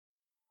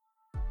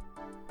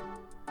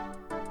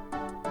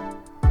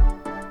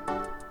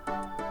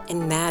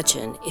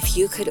Imagine if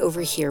you could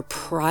overhear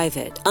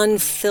private,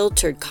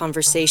 unfiltered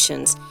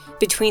conversations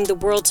between the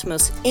world's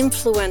most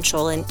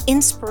influential and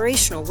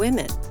inspirational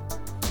women.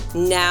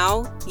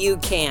 Now you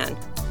can.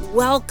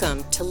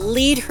 Welcome to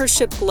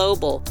Leadership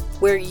Global,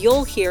 where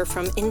you'll hear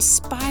from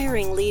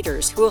inspiring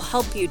leaders who will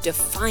help you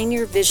define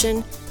your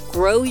vision,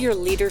 grow your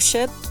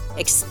leadership,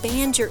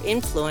 expand your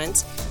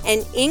influence,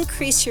 and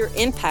increase your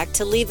impact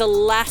to leave a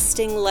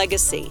lasting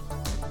legacy.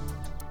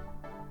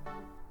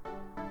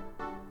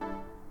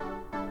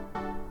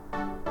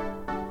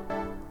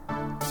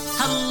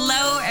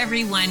 Hello,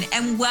 everyone,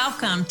 and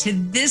welcome to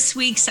this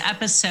week's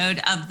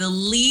episode of the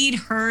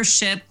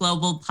Leadership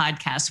Global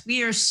podcast.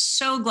 We are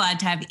so glad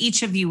to have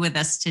each of you with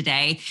us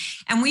today,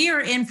 and we are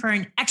in for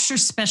an extra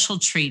special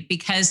treat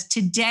because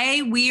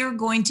today we are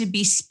going to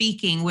be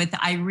speaking with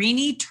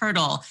Irene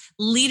Turtle,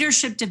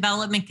 leadership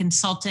development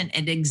consultant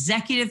and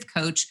executive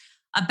coach,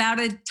 about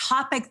a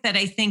topic that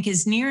I think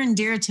is near and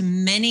dear to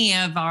many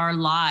of our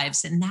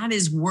lives, and that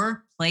is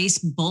workplace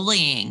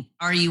bullying.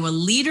 Are you a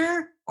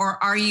leader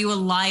or are you a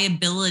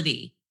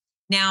liability?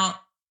 Now,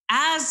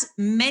 as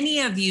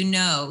many of you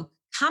know,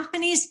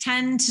 companies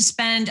tend to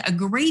spend a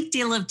great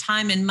deal of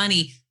time and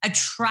money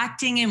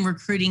attracting and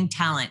recruiting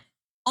talent,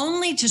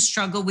 only to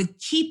struggle with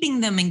keeping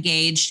them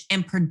engaged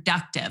and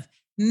productive.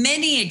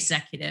 Many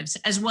executives,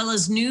 as well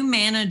as new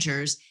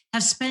managers,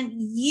 have spent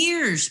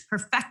years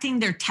perfecting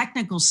their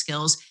technical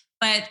skills,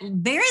 but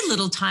very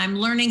little time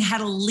learning how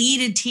to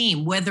lead a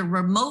team, whether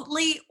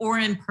remotely or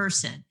in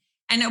person.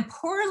 And a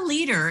poor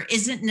leader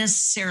isn't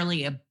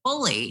necessarily a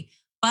bully,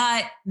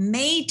 but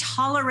may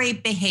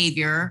tolerate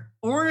behavior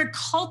or a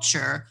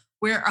culture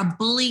where a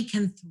bully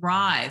can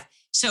thrive.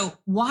 So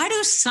why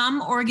do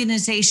some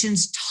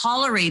organizations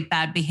tolerate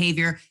bad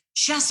behavior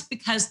just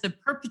because the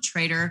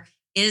perpetrator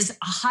is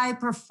a high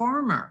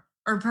performer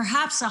or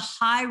perhaps a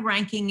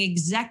high-ranking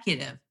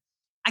executive?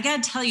 I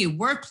got to tell you,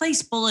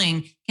 workplace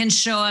bullying can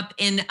show up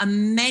in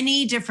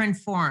many different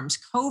forms,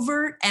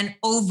 covert and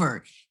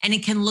overt, and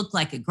it can look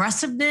like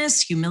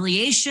aggressiveness,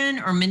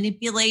 humiliation, or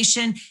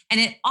manipulation, and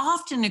it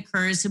often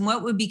occurs in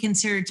what would be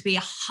considered to be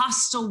a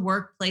hostile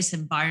workplace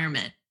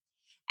environment.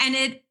 And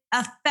it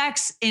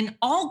affects, in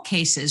all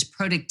cases,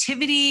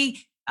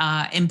 productivity,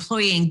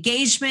 employee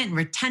engagement and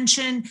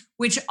retention,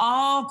 which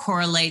all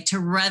correlate to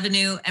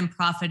revenue and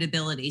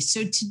profitability.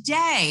 So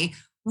today,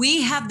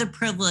 we have the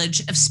privilege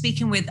of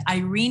speaking with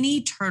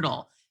Irene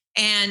Turtle,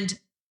 and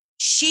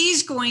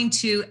she's going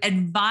to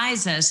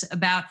advise us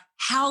about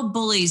how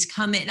bullies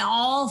come in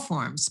all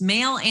forms,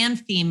 male and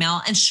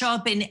female, and show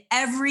up in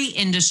every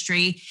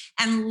industry.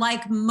 And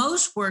like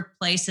most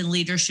workplace and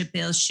leadership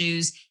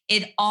issues,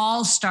 it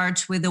all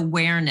starts with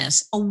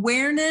awareness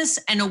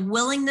and a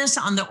willingness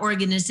on the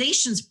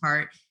organization's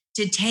part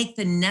to take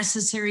the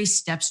necessary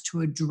steps to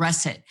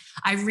address it.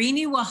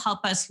 Irene will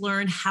help us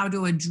learn how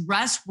to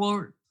address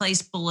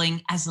workplace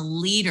bullying as a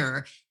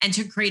leader and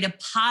to create a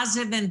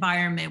positive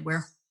environment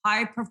where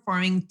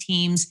high-performing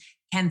teams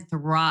can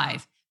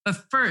thrive.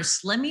 But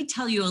first, let me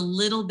tell you a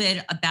little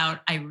bit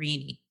about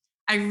Irene.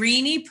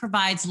 Irene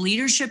provides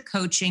leadership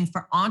coaching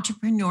for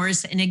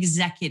entrepreneurs and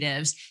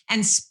executives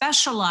and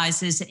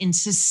specializes in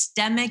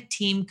systemic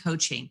team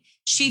coaching.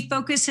 She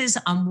focuses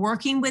on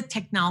working with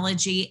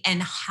technology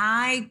and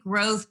high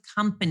growth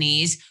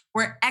companies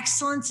where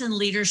excellence in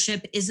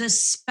leadership is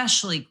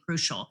especially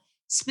crucial.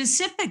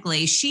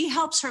 Specifically, she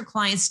helps her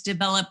clients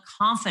develop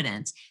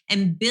confidence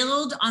and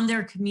build on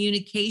their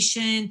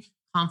communication,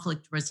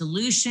 conflict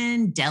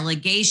resolution,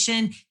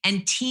 delegation,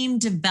 and team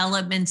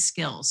development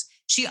skills.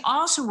 She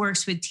also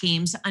works with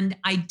teams on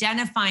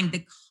identifying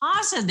the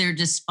cause of their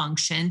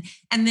dysfunction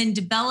and then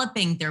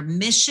developing their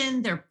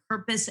mission, their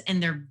purpose,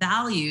 and their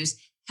values,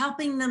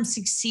 helping them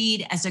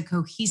succeed as a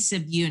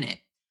cohesive unit.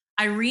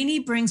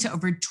 Irene brings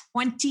over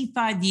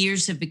 25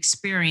 years of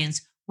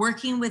experience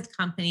working with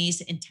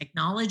companies in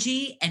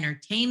technology,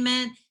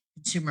 entertainment,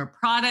 consumer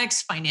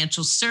products,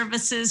 financial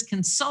services,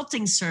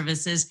 consulting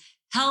services,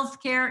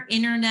 healthcare,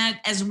 internet,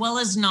 as well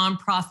as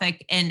nonprofit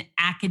and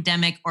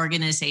academic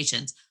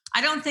organizations.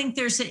 I don't think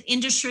there's an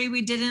industry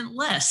we didn't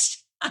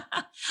list.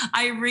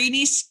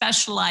 Irene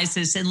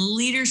specializes in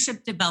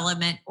leadership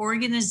development,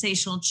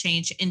 organizational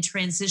change, and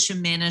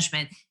transition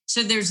management.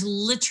 So there's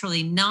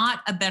literally not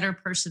a better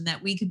person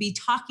that we could be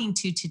talking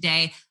to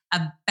today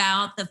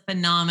about the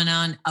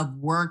phenomenon of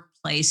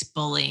workplace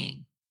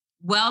bullying.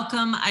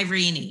 Welcome,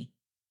 Irene.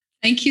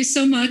 Thank you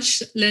so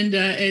much,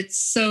 Linda. It's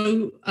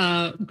so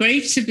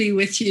great to be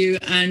with you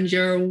and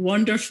your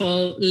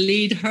wonderful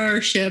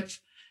Leadership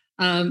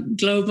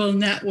Global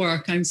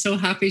Network. I'm so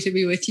happy to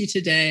be with you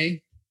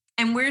today.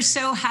 And we're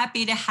so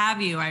happy to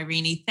have you,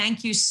 Irene.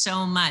 Thank you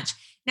so much.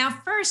 Now,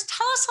 first,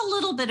 tell us a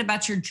little bit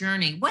about your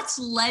journey. What's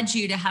led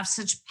you to have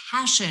such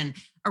passion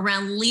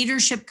around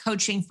leadership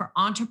coaching for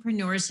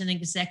entrepreneurs and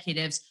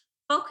executives,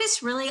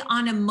 focused really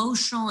on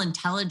emotional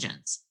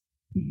intelligence?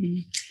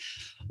 Mm-hmm.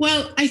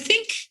 Well, I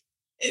think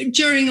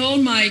during all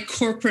my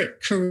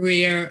corporate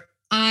career,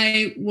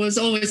 I was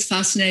always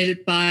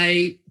fascinated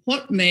by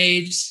what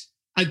made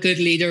a good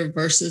leader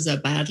versus a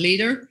bad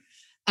leader?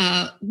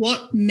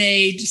 What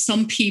made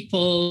some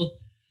people,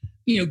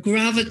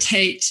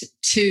 gravitate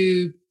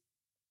to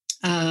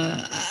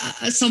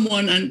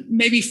someone and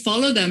maybe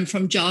follow them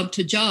from job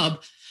to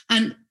job?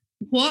 And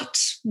what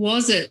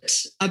was it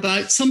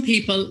about some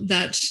people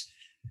that,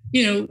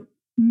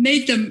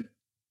 made them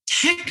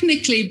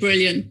technically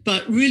brilliant,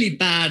 but really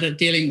bad at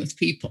dealing with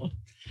people?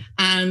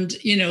 And,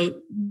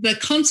 the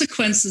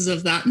consequences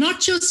of that, not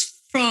just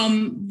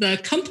from the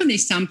company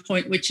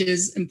standpoint, which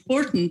is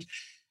important,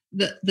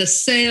 the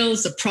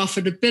sales, the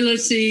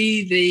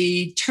profitability,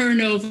 the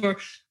turnover,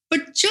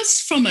 but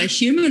just from a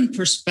human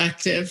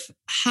perspective,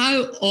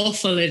 how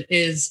awful it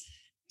is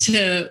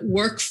to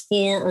work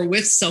for or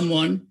with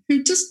someone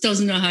who just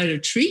doesn't know how to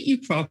treat you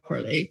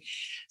properly.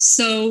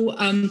 So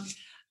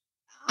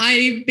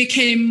I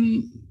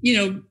became,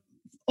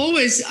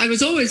 I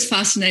was always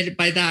fascinated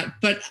by that.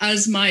 But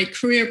as my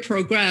career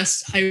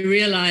progressed, I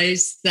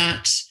realized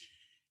that,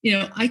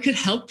 I could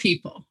help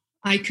people.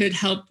 I could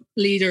help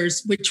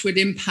leaders, which would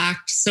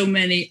impact so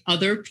many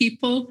other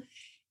people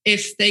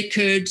if they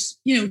could,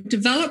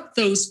 develop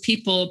those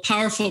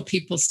powerful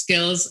people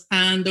skills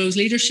and those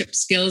leadership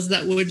skills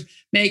that would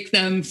make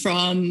them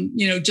from,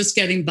 just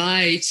getting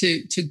by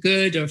to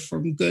good, or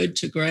from good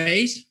to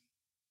great.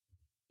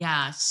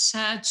 Yeah,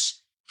 such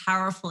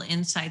powerful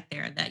insight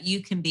there, that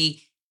you can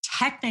be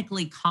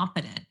technically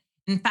competent.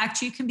 In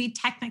fact, you can be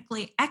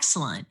technically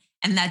excellent.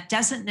 And that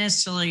doesn't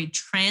necessarily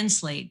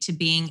translate to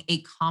being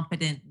a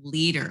competent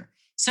leader.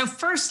 So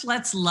first,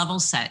 let's level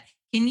set.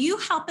 Can you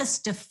help us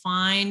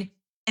define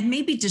and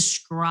maybe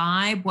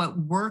describe what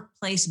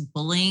workplace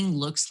bullying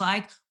looks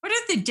like? What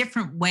are the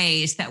different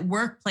ways that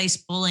workplace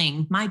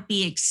bullying might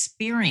be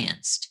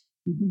experienced?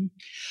 Mm-hmm.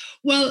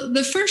 Well,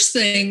 the first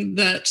thing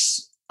that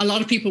a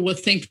lot of people will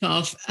think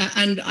of,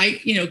 and I,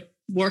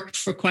 worked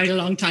for quite a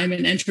long time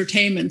in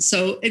entertainment.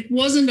 So it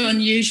wasn't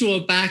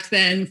unusual back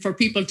then for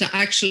people to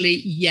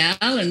actually yell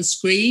and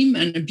scream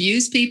and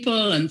abuse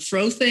people and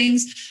throw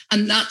things.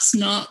 And that's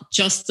not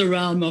just the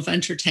realm of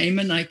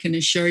entertainment, I can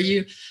assure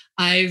you.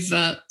 I've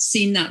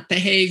seen that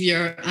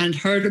behavior and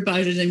heard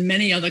about it in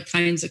many other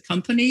kinds of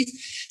companies.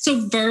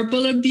 So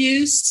verbal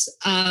abuse,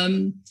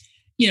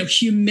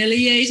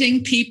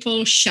 humiliating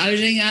people,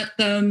 shouting at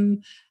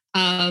them,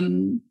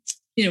 calling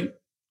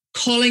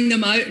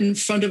them out in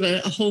front of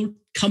a whole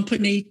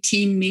company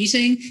team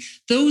meeting.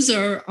 Those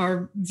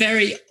are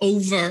very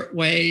overt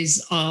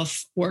ways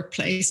of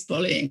workplace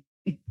bullying.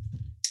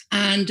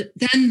 And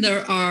then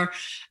there are,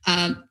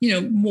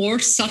 more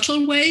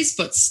subtle ways,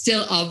 but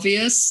still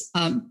obvious,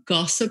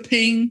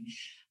 gossiping,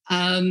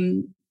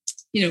 playing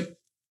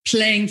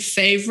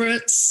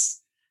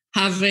favorites,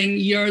 having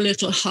your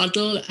little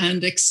huddle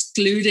and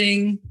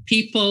excluding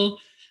people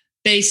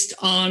based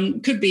on,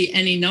 could be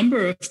any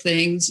number of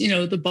things.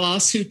 The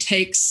boss who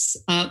takes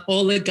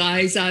all the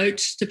guys out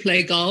to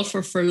play golf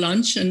or for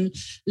lunch and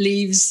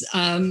leaves,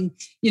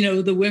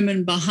 the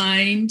women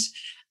behind.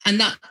 And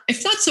that,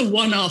 if that's a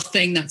one-off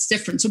thing, that's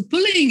different. So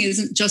bullying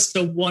isn't just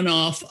a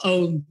one-off,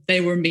 oh,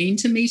 they were mean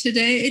to me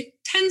today. It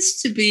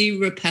tends to be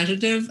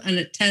repetitive, and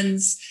it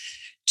tends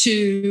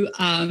to,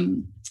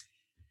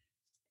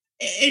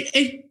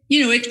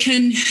 it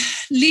can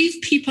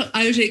leave people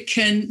out. It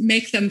can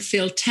make them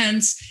feel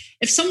tense.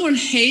 If someone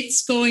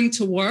hates going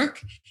to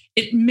work,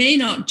 it may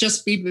not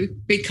just be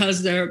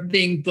because they're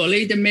being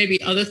bullied. There may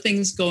be other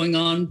things going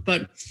on,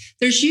 but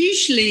there's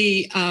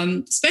usually,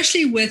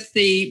 especially with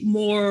the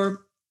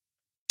more,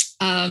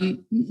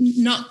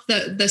 not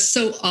the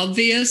so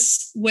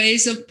obvious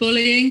ways of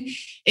bullying,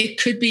 it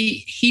could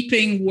be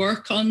heaping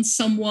work on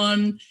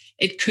someone.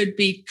 It could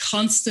be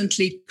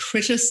constantly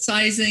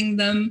criticizing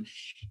them.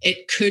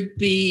 It could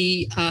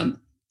be,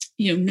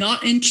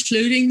 not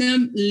including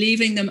them,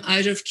 leaving them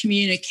out of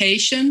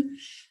communication.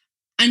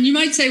 And you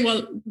might say,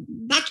 well,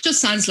 that just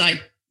sounds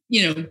like,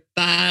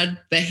 bad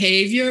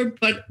behavior.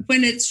 But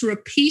when it's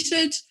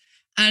repeated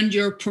and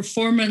your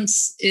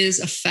performance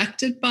is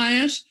affected by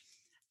it,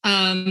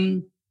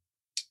 then,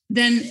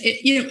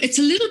 it's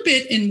a little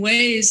bit in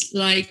ways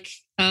like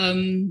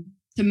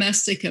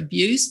domestic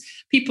abuse.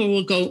 People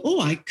will go,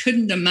 oh, I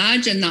couldn't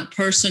imagine that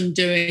person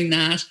doing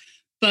that.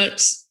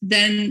 But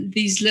then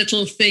these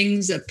little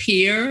things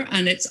appear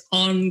and it's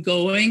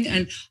ongoing,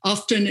 and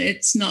often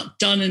it's not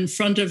done in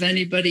front of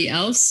anybody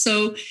else.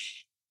 So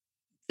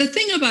the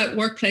thing about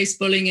workplace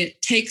bullying,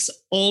 it takes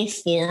all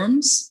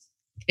forms.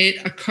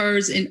 It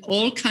occurs in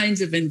all kinds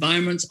of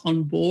environments,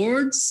 on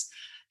boards,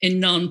 in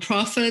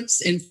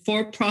nonprofits, in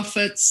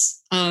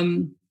for-profits.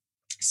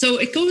 So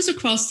it goes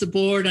across the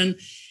board, and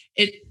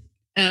it,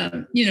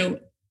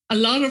 a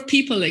lot of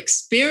people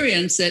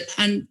experience it,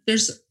 and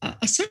there's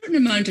a certain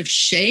amount of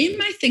shame,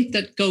 I think,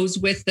 that goes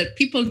with it.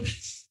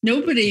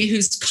 Nobody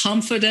who's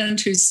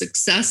confident, who's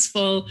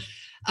successful,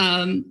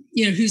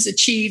 who's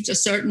achieved a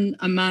certain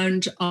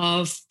amount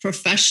of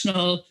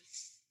professional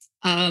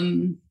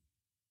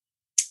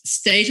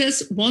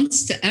status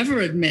wants to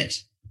ever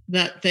admit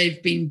that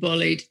they've been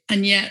bullied.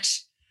 And yet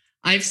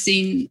I've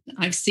seen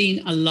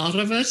a lot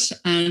of it,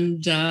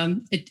 and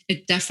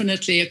it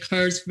definitely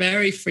occurs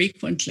very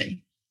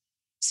frequently.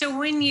 So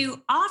when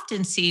you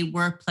often see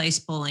workplace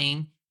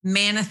bullying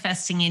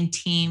manifesting in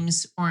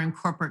teams or in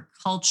corporate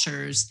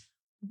cultures,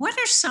 what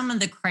are some of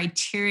the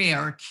criteria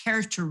or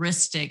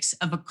characteristics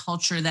of a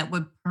culture that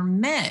would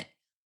permit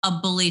a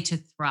bully to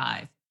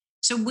thrive?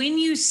 So when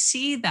you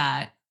see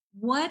that,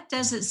 what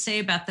does it say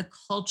about the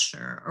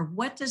culture, or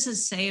what does it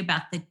say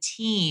about the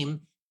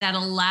team that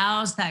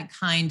allows that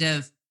kind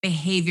of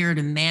behavior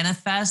to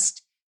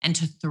manifest and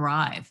to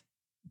thrive?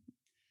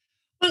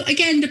 Well,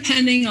 again,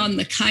 depending on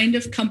the kind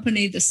of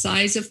company, the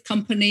size of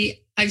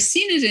company, I've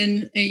seen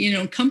it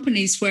in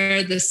companies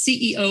where the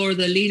CEO or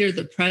the leader,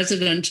 the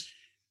president,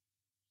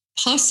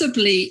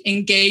 possibly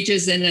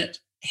engages in it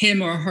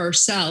him or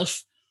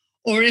herself,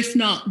 or if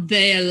not,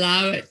 they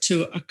allow it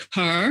to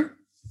occur.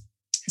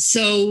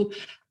 So,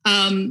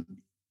 I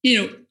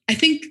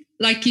think,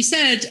 like you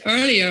said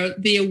earlier,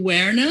 the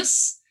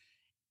awareness.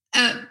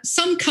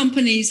 Some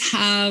companies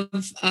have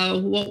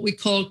what we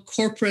call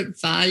corporate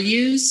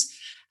values,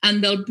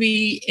 and they'll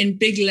be in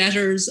big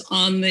letters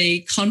on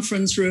the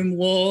conference room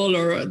wall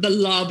or the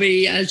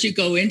lobby as you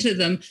go into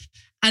them.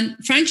 And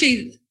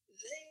frankly,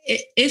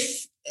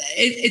 if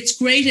it's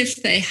great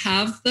if they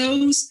have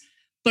those,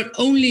 but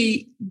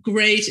only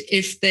great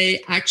if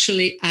they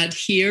actually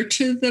adhere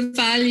to the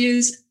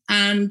values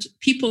and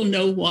people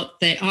know what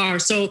they are.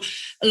 So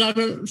a lot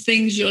of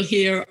things you'll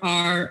hear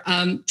are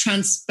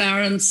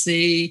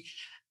transparency,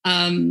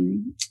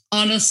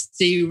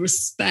 honesty,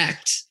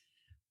 respect.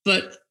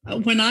 But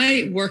when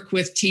I work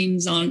with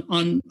teams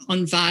on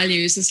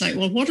values, it's like,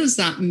 well, what does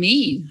that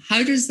mean?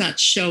 How does that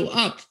show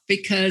up?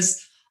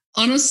 Because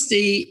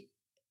honesty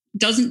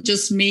doesn't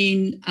just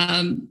mean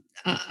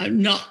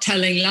not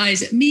telling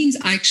lies. It means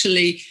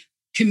actually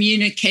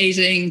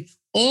communicating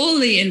all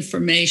the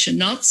information,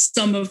 not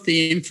some of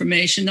the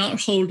information, not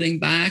holding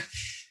back.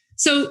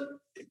 So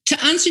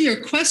to answer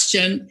your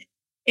question,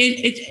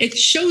 it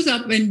shows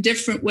up in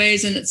different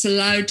ways, and it's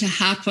allowed to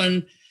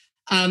happen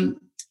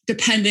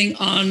depending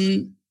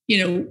on,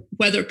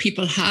 whether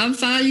people have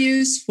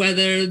values,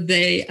 whether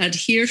they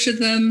adhere to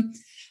them,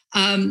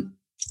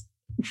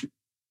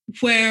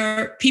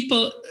 where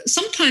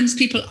sometimes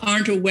people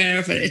aren't aware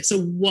of it. It's a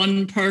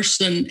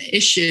one-person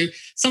issue.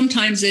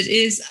 Sometimes it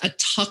is a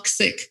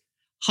toxic,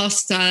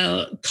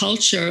 hostile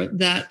culture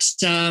that,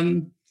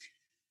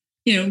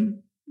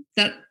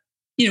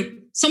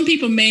 some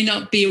people may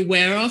not be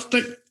aware of,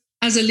 but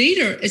as a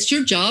leader, it's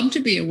your job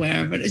to be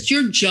aware of it. It's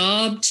your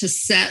job to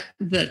set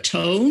the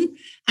tone.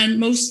 And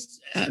most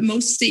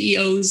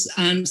CEOs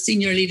and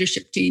senior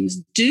leadership teams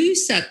do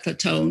set the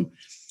tone.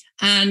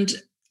 And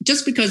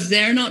just because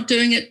they're not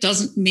doing it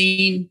doesn't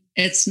mean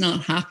it's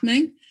not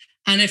happening.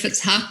 And if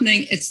it's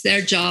happening, it's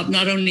their job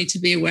not only to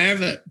be aware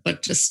of it,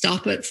 but to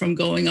stop it from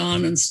going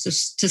on and to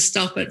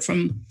stop it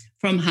from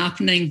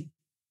happening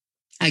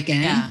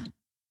again. Yeah.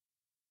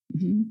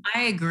 Mm-hmm.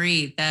 I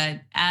agree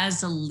that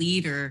as a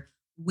leader,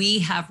 we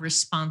have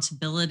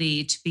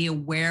responsibility to be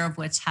aware of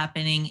what's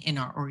happening in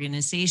our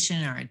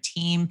organization, our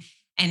team.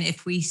 And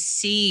if we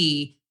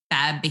see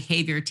bad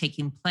behavior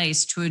taking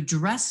place, to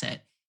address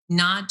it,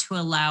 not to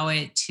allow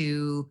it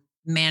to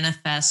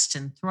manifest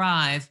and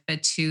thrive,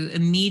 but to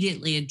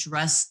immediately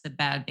address the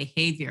bad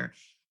behavior.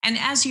 And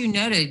as you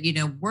noted,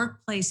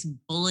 workplace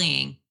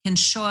bullying can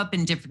show up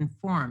in different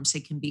forms.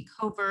 It can be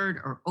covert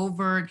or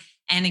overt,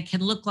 and it can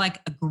look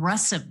like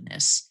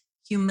aggressiveness,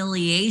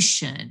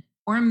 humiliation,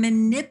 or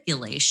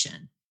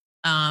manipulation,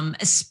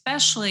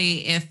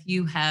 especially if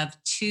you have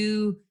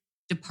two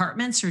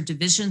departments or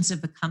divisions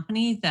of a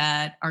company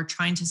that are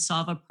trying to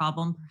solve a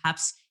problem,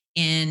 perhaps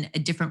in a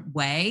different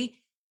way.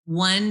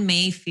 One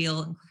may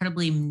feel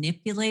incredibly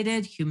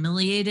manipulated,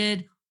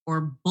 humiliated,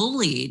 or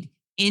bullied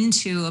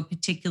into a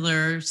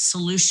particular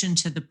solution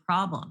to the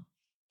problem.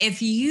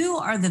 If you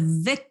are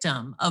the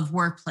victim of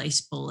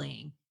workplace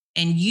bullying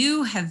and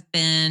you have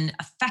been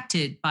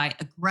affected by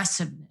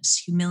aggressiveness,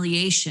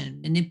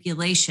 humiliation,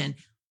 manipulation,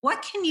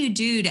 what can you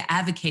do to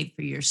advocate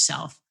for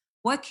yourself?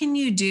 What can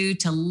you do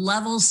to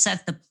level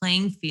set the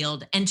playing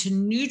field and to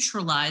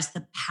neutralize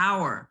the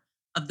power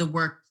of the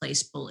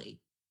workplace bully?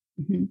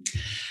 Mm-hmm.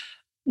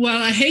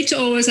 Well, I hate to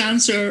always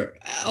answer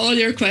all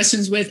your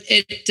questions with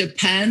it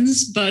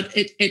depends, but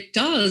it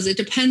does. It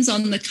depends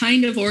on the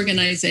kind of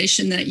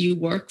organization that you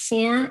work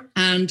for,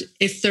 and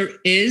if there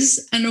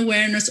is an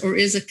awareness or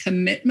is a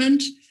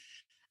commitment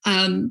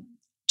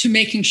to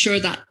making sure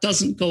that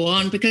doesn't go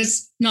on,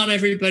 because not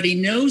everybody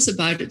knows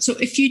about it. So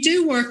if you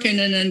do work in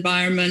an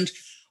environment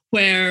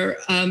where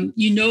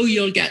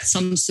you'll get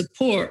some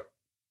support,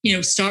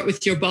 start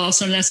with your boss,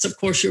 unless, of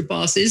course, your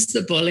boss is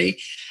the bully.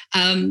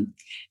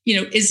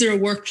 Is there a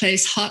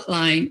workplace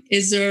hotline?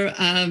 Is there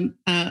an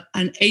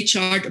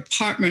HR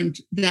department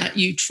that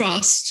you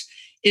trust?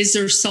 Is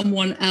there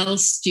someone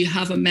else? Do you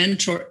have a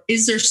mentor?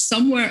 Is there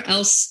somewhere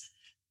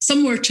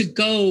to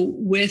go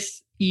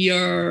with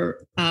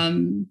your,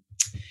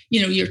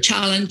 your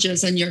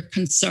challenges and your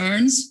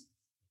concerns?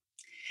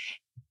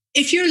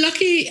 If you're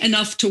lucky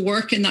enough to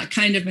work in that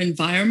kind of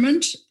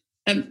environment,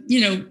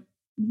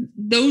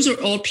 those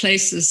are all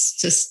places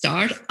to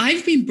start.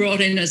 I've been brought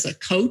in as a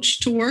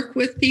coach to work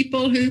with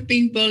people who've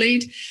been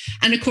bullied.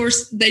 And of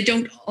course, they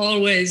don't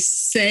always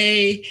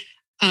say,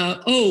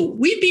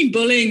 we've been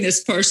bullying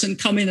this person,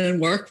 come in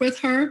and work with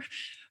her.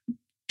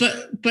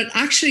 But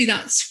actually,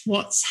 that's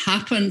what's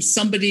happened.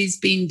 Somebody's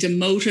been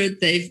demoted.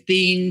 They've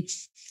been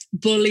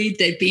bullied.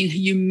 They've been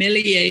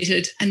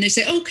humiliated. And they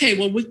say, okay,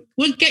 well,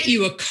 we'll get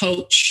you a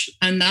coach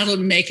and that'll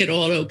make it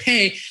all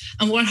okay.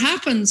 And what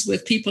happens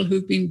with people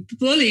who've been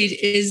bullied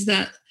is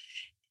that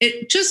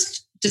it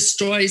just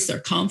destroys their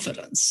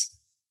confidence.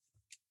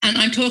 And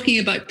I'm talking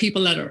about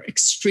people that are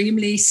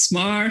extremely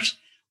smart,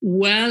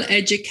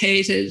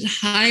 well-educated,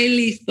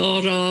 highly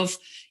thought of,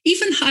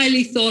 even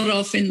highly thought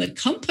of in the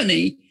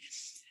company.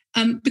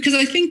 Because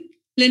I think,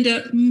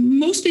 Linda,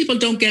 most people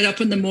don't get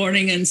up in the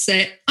morning and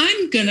say,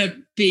 I'm going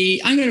to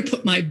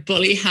put my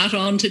bully hat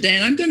on today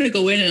and I'm going to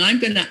go in and I'm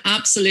going to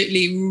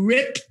absolutely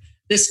rip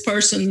this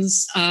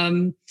person's,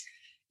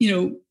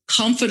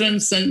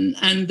 confidence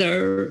and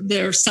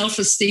their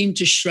self-esteem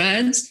to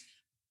shreds.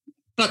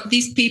 But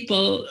these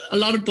people, a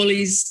lot of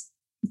bullies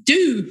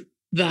do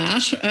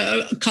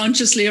that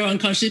consciously or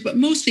unconsciously, but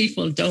most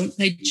people don't.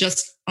 They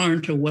just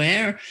aren't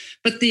aware.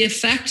 But the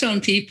effect on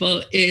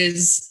people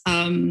is,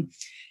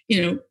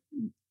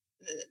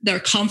 their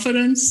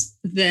confidence,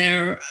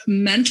 their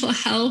mental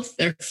health,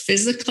 their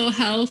physical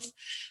health.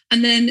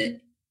 And then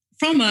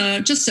from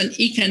just an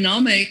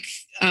economic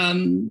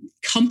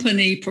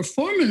company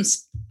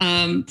performance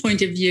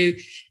point of view,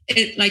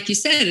 it, like you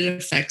said, it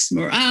affects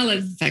morale, it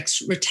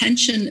affects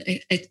retention,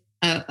 it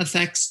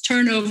affects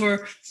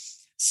turnover.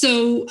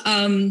 So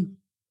I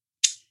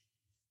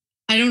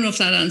don't know if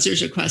that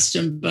answers your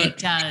question, but it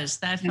does.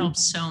 That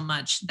helps so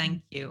much.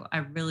 Thank you. I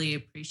really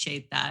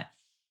appreciate that.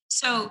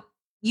 So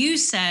you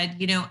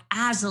said,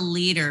 as a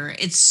leader,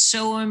 it's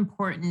so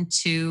important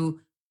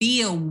to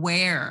be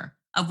aware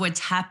of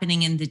what's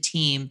happening in the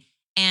team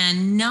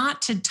and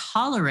not to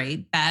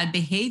tolerate bad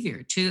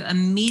behavior, to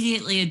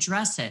immediately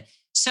address it.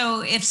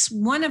 So if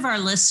one of our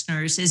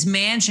listeners is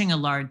managing a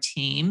large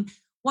team,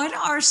 what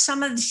are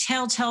some of the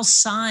telltale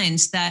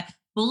signs that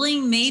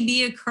bullying may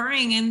be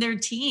occurring in their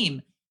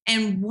team?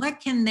 And what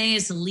can they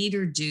as a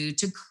leader do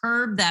to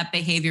curb that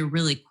behavior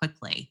really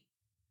quickly?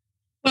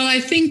 Well,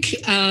 I think,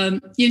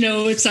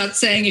 it's that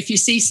saying, if you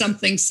see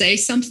something, say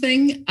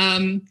something.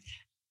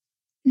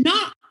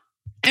 Not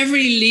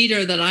every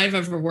leader that I've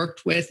ever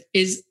worked with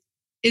is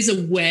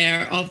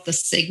aware of the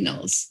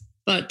signals,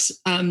 but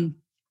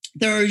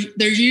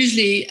there's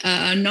usually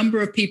a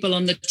number of people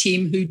on the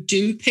team who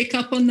do pick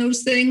up on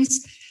those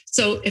things.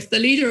 So if the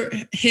leader,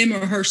 him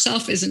or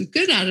herself, isn't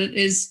good at it,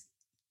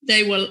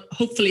 they will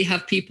hopefully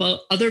have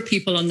other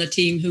people on the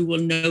team who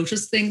will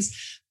notice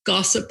things,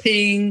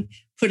 gossiping,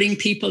 putting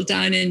people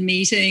down in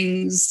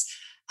meetings,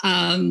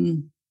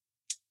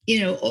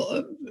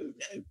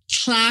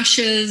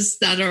 clashes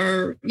that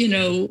are,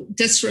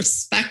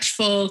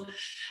 disrespectful.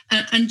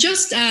 And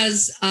just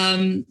as,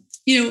 I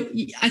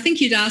think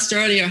you'd asked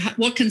earlier,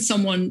 what can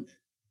someone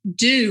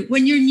do?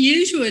 When you're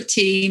new to a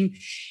team,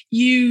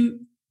 you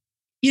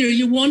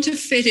want to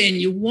fit in,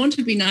 you want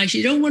to be nice,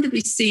 you don't want to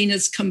be seen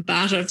as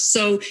combative.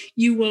 So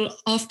you will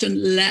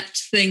often let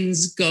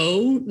things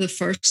go the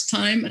first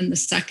time and the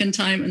second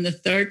time and the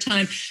third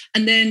time.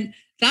 And then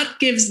that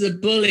gives the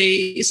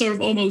bully sort of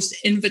almost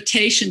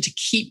invitation to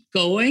keep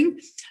going.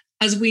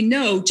 As we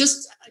know,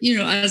 just,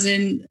 as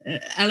in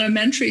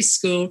elementary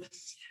school,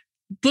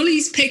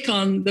 bullies pick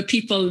on the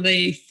people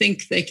they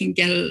think they can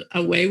get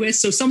away with.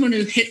 So someone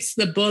who hits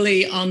the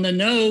bully on the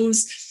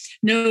nose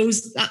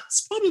knows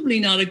that's probably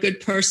not a good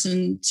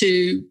person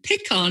to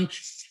pick on.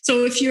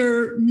 So if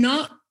you're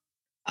not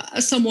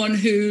someone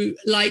who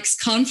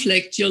likes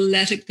conflict, you'll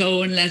let it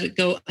go and let it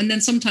go. And then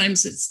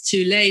sometimes it's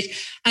too late.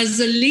 As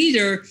a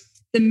leader,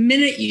 the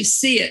minute you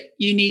see it,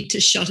 you need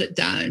to shut it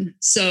down.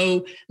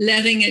 So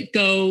letting it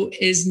go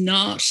is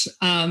not,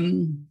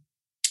 and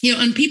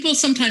people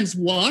sometimes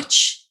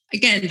watch.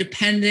 Again,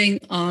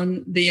 depending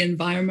on the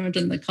environment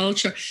and the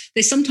culture,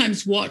 they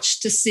sometimes watch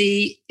to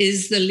see,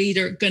 is the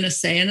leader going to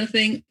say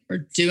anything or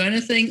do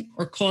anything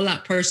or call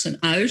that person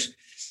out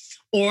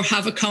or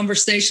have a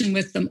conversation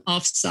with them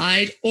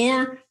offside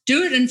or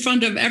do it in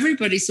front of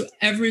everybody so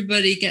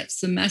everybody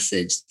gets the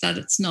message that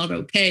it's not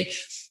okay.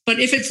 But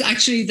if it's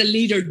actually the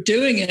leader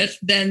doing it,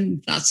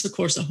 then that's, of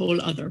course, a whole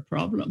other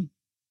problem.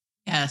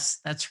 Yes,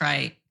 that's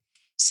right.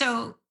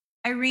 So,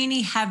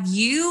 Irene, have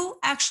you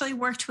actually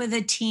worked with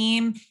a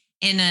team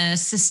in a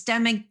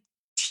systemic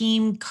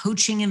team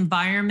coaching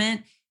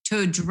environment to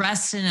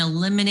address and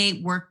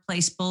eliminate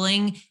workplace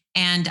bullying?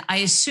 And I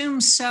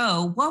assume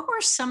so. What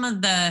were some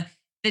of the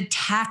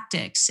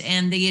tactics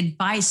and the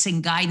advice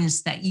and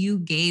guidance that you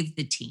gave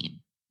the team?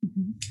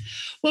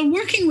 Well,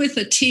 working with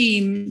a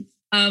team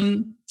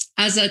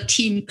as a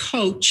team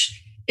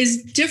coach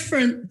is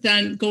different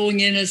than going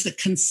in as a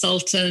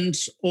consultant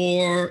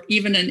or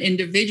even an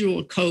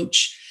individual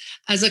coach.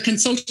 As a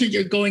consultant,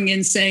 you're going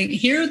in saying,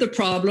 here are the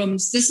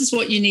problems, this is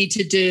what you need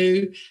to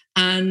do,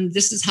 and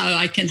this is how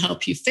I can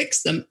help you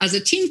fix them. As a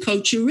team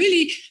coach, you're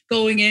really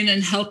going in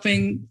and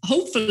helping,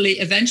 hopefully,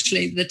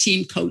 eventually, the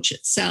team coach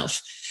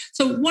itself.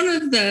 So one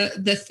of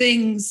the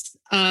things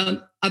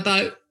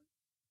about,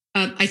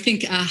 I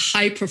think, a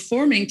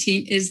high-performing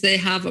team is they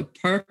have a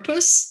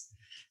purpose,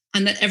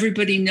 and that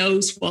everybody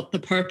knows what the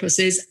purpose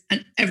is,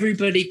 and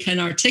everybody can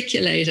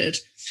articulate it.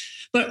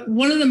 But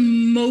one of the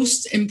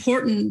most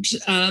important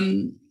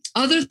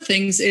other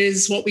things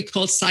is what we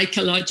call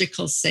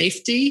psychological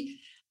safety.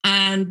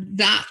 And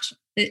that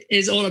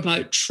is all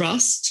about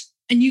trust.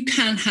 And you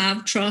can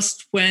have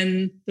trust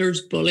when there's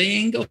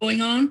bullying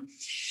going on.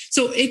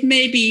 So it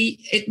may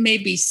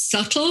be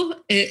subtle.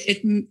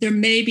 There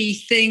may be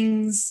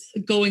things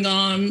going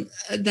on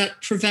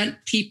that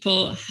prevent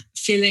people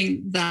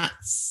feeling that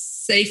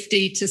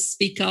safety to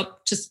speak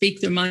up, to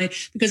speak their mind,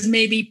 because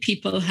maybe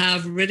people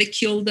have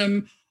ridiculed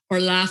them or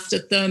laughed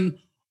at them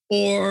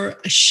or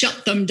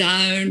shut them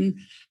down.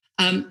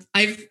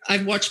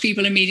 I've watched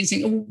people in meetings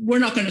saying, "Oh, we're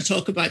not going to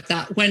talk about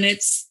that," when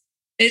it's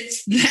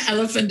the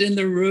elephant in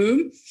the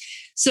room.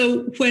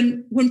 So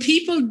when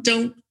people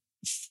don't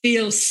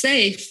feel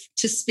safe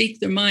to speak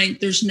their mind,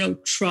 there's no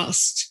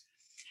trust,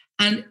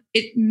 and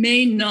it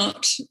may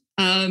not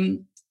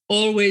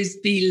always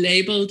be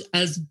labeled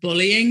as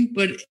bullying,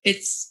 but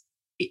it's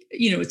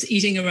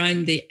eating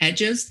around the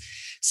edges.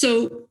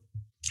 So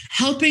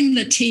helping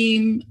the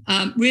team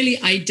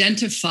really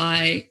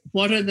identify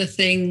what are the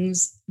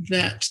things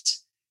that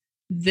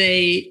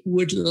they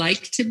would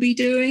like to be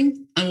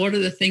doing and what are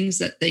the things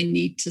that they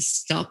need to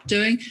stop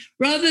doing,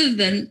 rather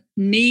than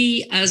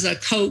me as a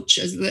coach,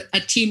 as a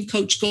team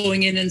coach,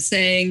 going in and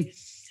saying,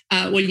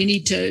 well, you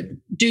need to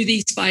do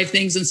these 5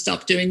 things and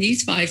stop doing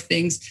these 5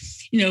 things.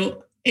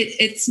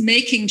 It's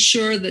making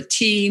sure the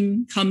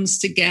team comes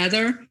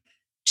together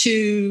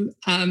to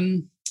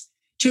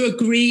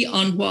agree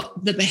on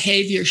what the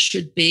behavior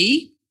should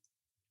be.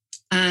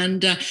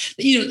 And,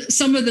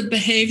 some of the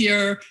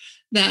behavior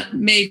that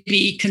may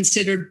be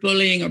considered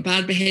bullying or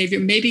bad behavior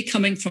may be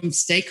coming from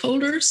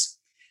stakeholders.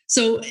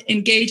 So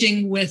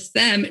engaging with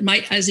them, it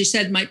might, as you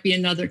said, might be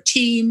another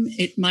team.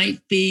 It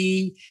might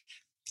be,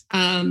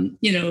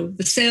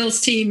 the sales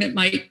team. It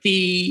might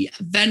be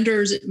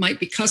vendors. It might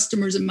be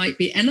customers. It might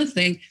be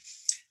anything.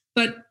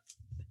 But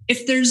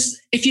if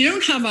you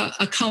don't have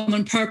a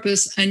common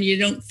purpose and you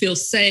don't feel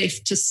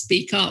safe to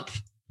speak up,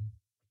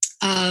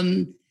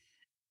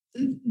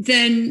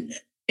 then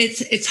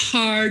it's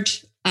hard.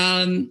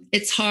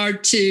 It's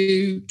hard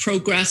to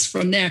progress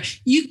from there.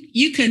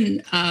 You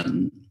can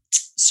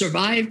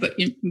survive, but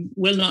you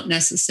will not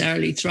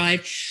necessarily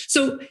thrive.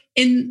 So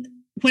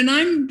when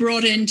I'm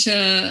brought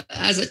into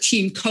as a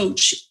team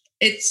coach,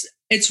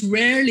 it's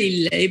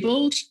rarely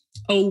labeled,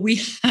 "Oh, we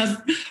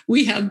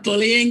have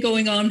bullying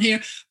going on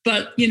here,"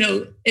 but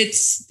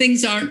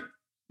things aren't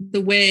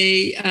the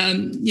way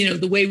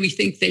the way we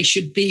think they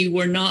should be.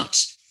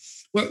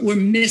 We're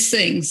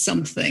missing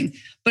something.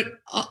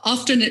 But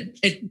often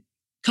it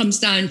comes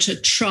down to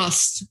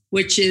trust,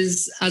 which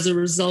is as a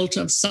result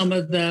of some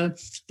of the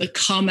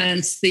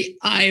comments, the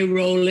eye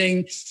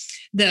rolling,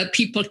 the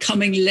people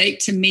coming late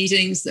to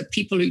meetings, the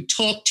people who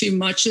talk too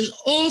much. There's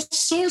all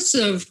sorts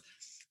of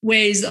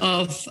ways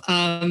of,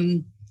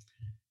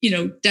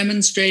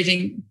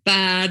 demonstrating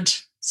bad,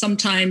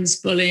 sometimes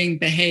bullying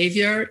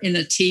behavior in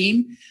a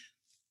team.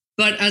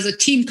 But as a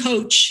team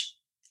coach,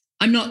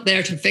 I'm not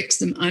there to fix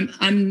them.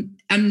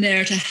 I'm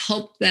there to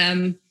help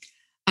them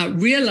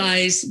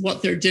realize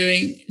what they're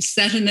doing,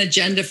 set an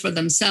agenda for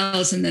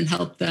themselves, and then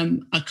help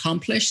them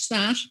accomplish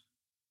that.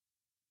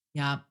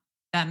 Yeah,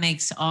 that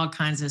makes all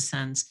kinds of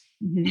sense.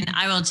 Mm-hmm. And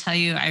I will tell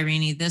you,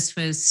 Irene, this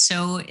was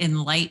so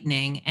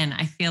enlightening. And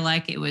I feel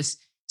like it was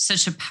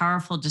such a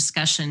powerful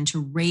discussion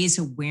to raise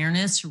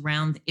awareness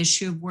around the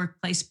issue of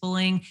workplace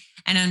bullying.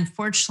 And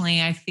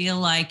unfortunately, I feel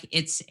like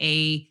it's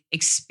a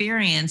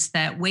experience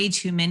that way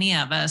too many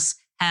of us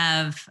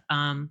have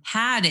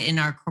had in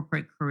our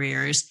corporate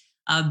careers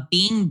of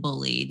being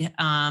bullied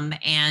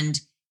and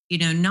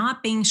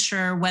not being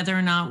sure whether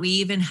or not we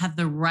even have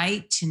the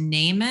right to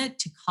name it,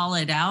 to call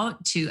it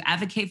out, to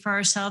advocate for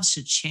ourselves,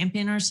 to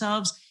champion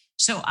ourselves.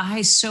 So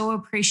I so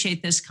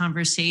appreciate this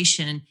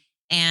conversation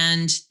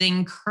and the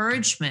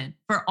encouragement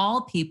for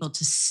all people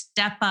to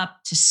step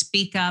up, to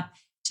speak up,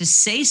 to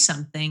say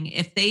something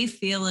if they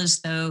feel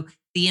as though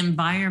the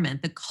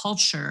environment, the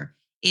culture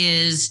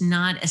is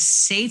not a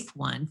safe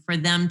one for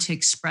them to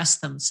express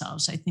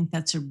themselves. I think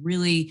that's a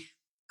really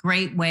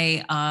great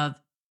way of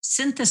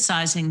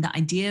synthesizing the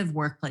idea of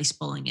workplace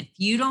bullying. If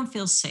you don't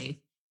feel safe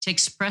to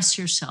express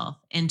yourself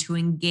and to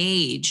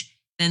engage,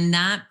 then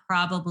that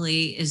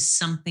probably is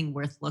something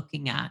worth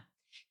looking at.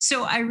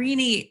 So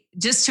Irene,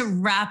 just to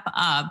wrap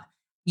up,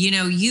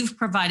 you've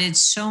provided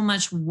so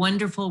much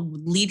wonderful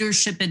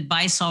leadership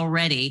advice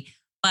already,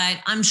 but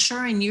I'm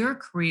sure in your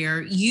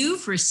career,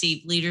 you've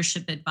received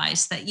leadership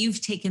advice that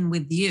you've taken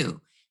with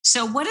you.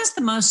 So what is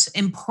the most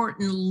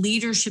important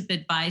leadership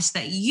advice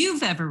that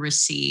you've ever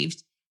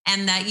received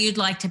and that you'd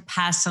like to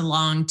pass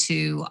along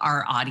to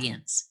our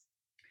audience?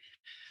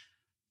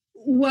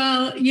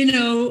 Well,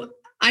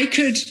 I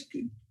could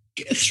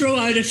throw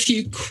out a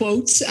few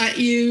quotes at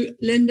you,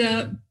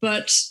 Linda,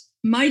 but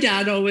my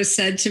dad always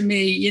said to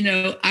me, you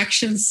know,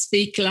 actions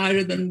speak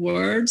louder than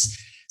words.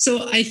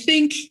 So I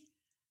think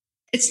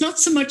it's not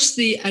so much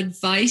the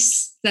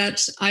advice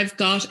that I've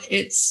got,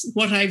 it's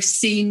what I've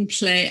seen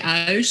play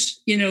out,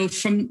 you know,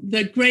 from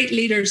the great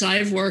leaders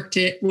I've worked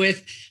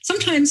with.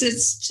 Sometimes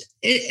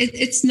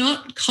it's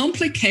not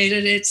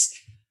complicated. It's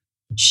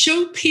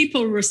show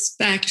people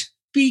respect,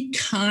 be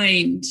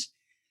kind,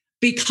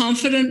 be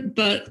confident,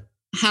 but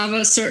have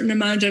a certain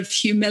amount of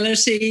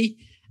humility,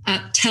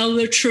 tell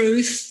the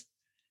truth,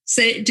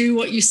 do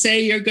what you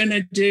say you're going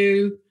to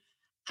do.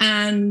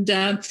 And,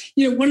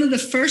 you know, one of the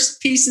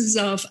first pieces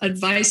of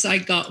advice I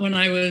got when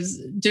I was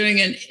doing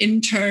an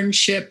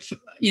internship,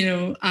 you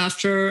know,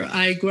 after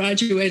I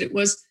graduated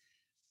was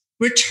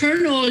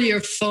return all your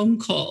phone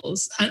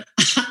calls. And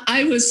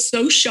I was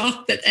so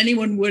shocked that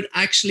anyone would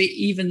actually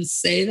even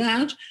say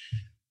that.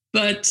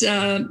 But,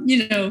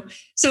 you know,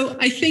 so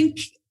I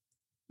think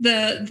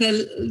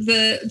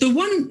the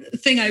one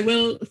thing I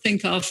will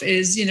think of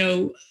is, you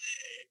know,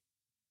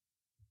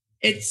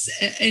 it's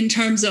in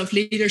terms of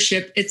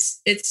leadership,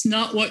 it's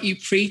not what you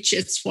preach,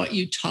 it's what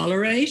you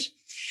tolerate.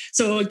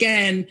 So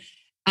again,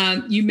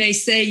 you may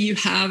say you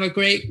have a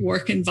great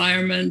work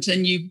environment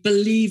and you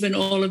believe in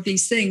all of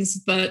these things,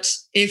 but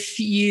if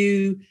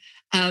you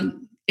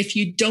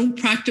don't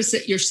practice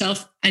it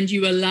yourself and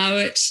you allow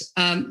it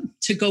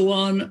to go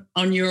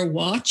on your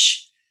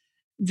watch,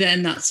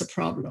 then that's a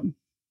problem.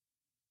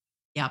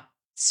 Yep.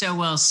 So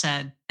well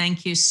said.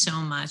 Thank you so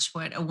much.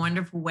 What a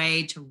wonderful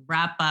way to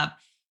wrap up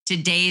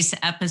today's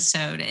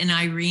episode. And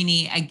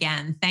Irene,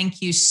 again,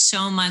 thank you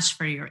so much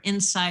for your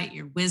insight,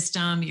 your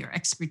wisdom, your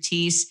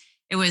expertise.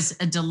 It was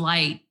a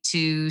delight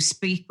to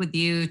speak with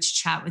you, to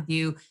chat with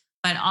you,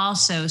 but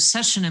also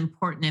such an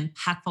important,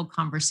 impactful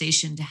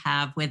conversation to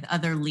have with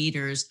other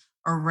leaders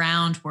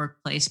around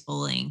workplace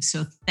bullying.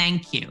 So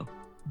thank you.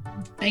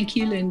 Thank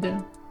you,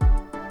 Linda.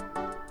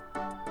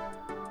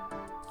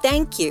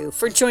 Thank you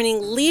for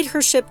joining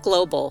Leadership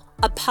Global,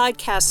 a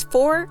podcast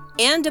for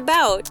and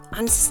about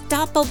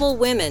unstoppable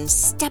women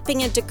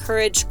stepping into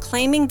courage,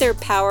 claiming their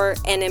power,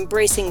 and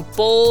embracing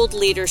bold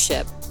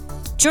leadership.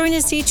 Join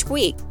us each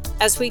week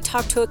as we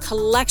talk to a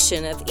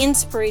collection of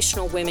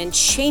inspirational women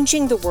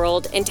changing the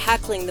world and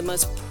tackling the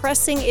most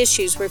pressing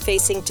issues we're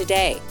facing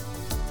today,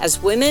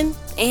 as women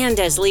and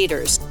as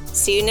leaders.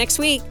 See you next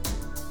week.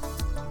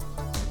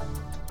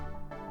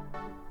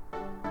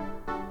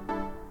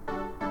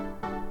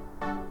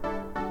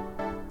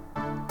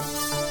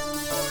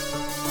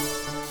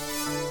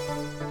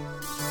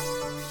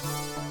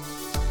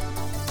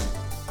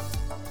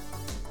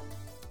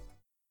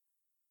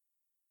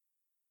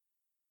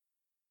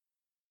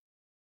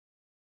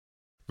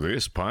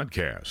 This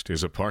podcast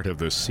is a part of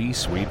the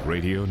C-Suite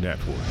Radio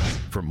Network.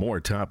 For more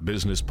top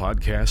business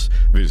podcasts,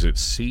 visit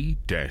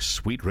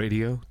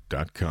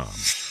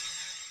c-suiteradio.com.